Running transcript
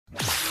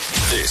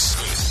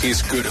This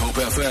is Good Hope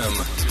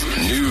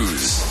FM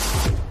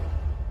News.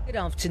 Good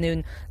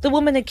afternoon. The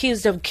woman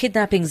accused of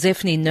kidnapping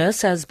Zeffnie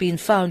Nurse has been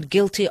found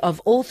guilty of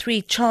all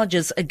three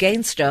charges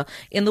against her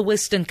in the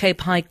Western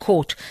Cape High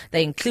Court.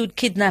 They include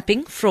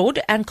kidnapping, fraud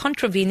and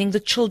contravening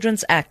the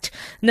Children's Act.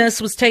 Nurse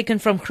was taken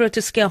from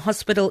Groote Schuur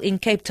Hospital in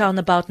Cape Town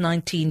about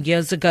 19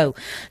 years ago.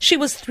 She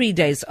was 3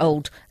 days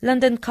old.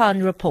 London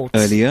Khan reports.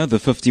 Earlier, the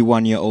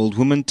 51-year-old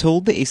woman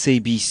told the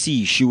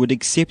SABC she would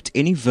accept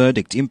any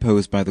verdict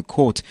imposed by the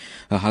court.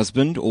 Her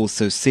husband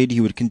also said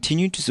he would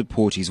continue to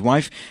support his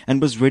wife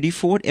and was ready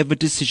for whatever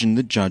decision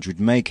the judge would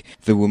make.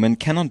 The woman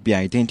cannot be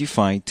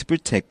identified to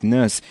protect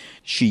Nurse.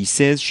 She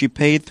says she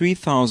paid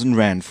 3,000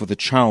 rand for the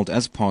child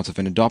as part of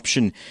an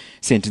adoption.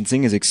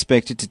 Sentencing is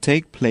expected to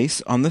take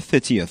place on the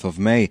 30th of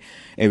May.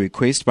 A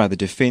request by the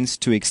defense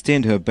to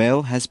extend her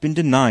bail has been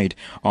denied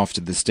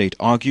after the state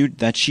argued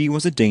that she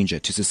was a danger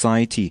to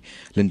society.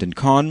 Lyndon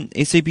Khan,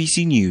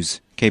 SABC News,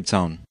 Cape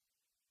Town.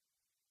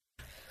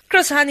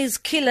 Chris Honey's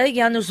killer,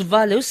 Janus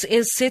Valus,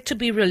 is set to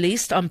be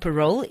released on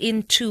parole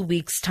in 2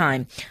 weeks'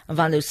 time.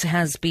 Valus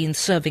has been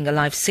serving a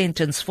life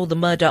sentence for the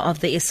murder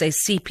of the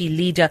SACP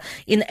leader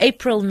in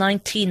April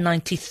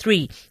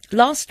 1993.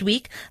 Last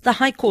week, the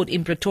High Court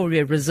in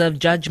Pretoria reserved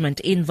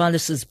judgment in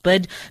Valus's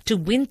bid to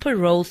win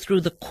parole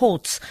through the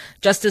courts.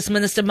 Justice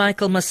Minister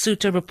Michael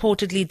Masutha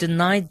reportedly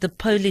denied the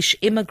Polish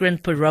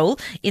immigrant parole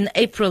in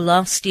April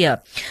last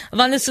year.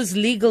 Valus's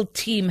legal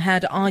team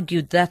had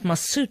argued that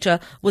Masutha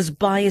was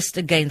biased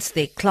against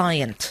their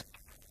client.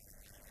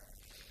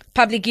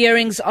 Public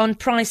hearings on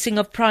pricing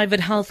of private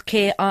health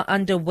care are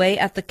underway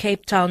at the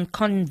Cape Town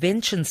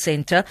Convention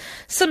Centre.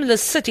 Similar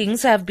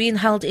sittings have been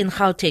held in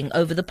Gauteng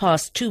over the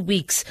past 2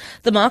 weeks.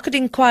 The market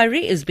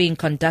inquiry is being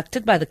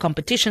conducted by the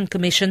Competition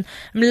Commission.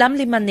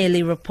 Mlamli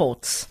Maneli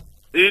reports.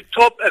 The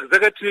top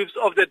executives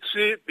of the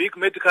three big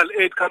medical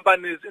aid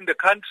companies in the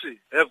country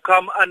have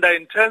come under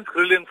intense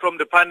grilling from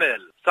the panel.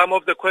 Some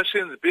of the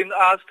questions being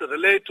asked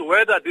relate to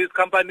whether these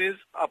companies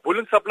are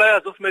bullying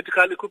suppliers of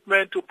medical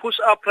equipment to push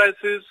up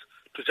prices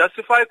to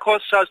justify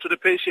cost charged to the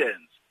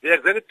patients. The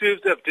executives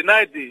have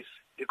denied this.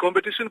 The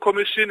Competition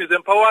Commission is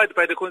empowered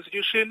by the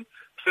Constitution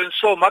to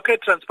ensure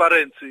market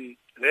transparency.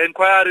 The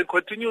inquiry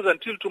continues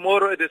until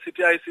tomorrow at the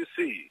City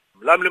ICC.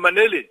 Mlamli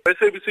Maneli,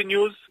 SABC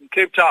News, in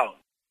Cape Town.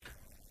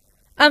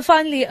 And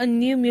finally, a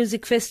new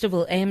music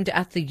festival aimed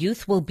at the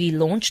youth will be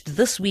launched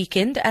this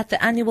weekend at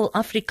the annual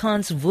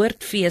Afrikaans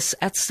Woordfees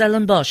at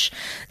Stellenbosch.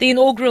 The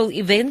inaugural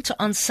event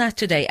on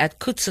Saturday at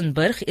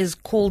Kutsenburg is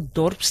called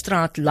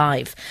Dorpstraat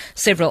Live.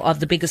 Several of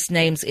the biggest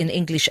names in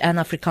English and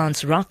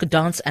Afrikaans rock,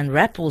 dance and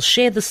rap will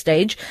share the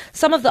stage.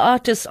 Some of the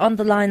artists on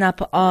the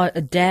lineup are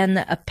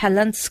Dan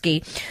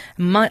Palansky,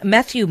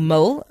 Matthew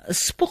Mole,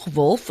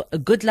 Spoegwolf,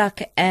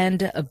 Goodluck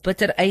and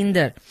Bitter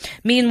Einder.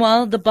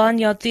 Meanwhile, the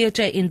Barnyard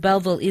Theatre in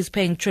Bellville is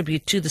paying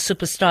tribute to the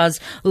superstars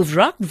who've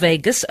rocked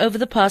Vegas over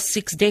the past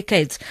 6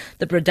 decades.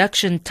 The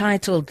production,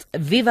 titled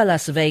Viva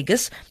Las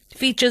Vegas,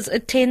 features a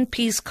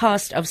 10-piece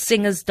cast of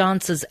singers,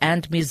 dancers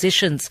and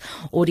musicians.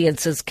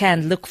 Audiences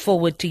can look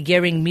forward to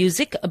hearing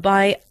music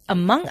by,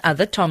 among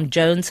other, Tom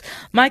Jones,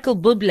 Michael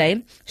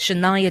Bublé,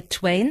 Shania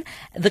Twain,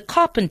 The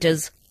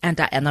Carpenters and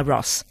Diana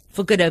Ross.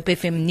 For Good Hope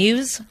FM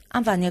News,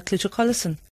 I'm Vanya Kluter-Collison.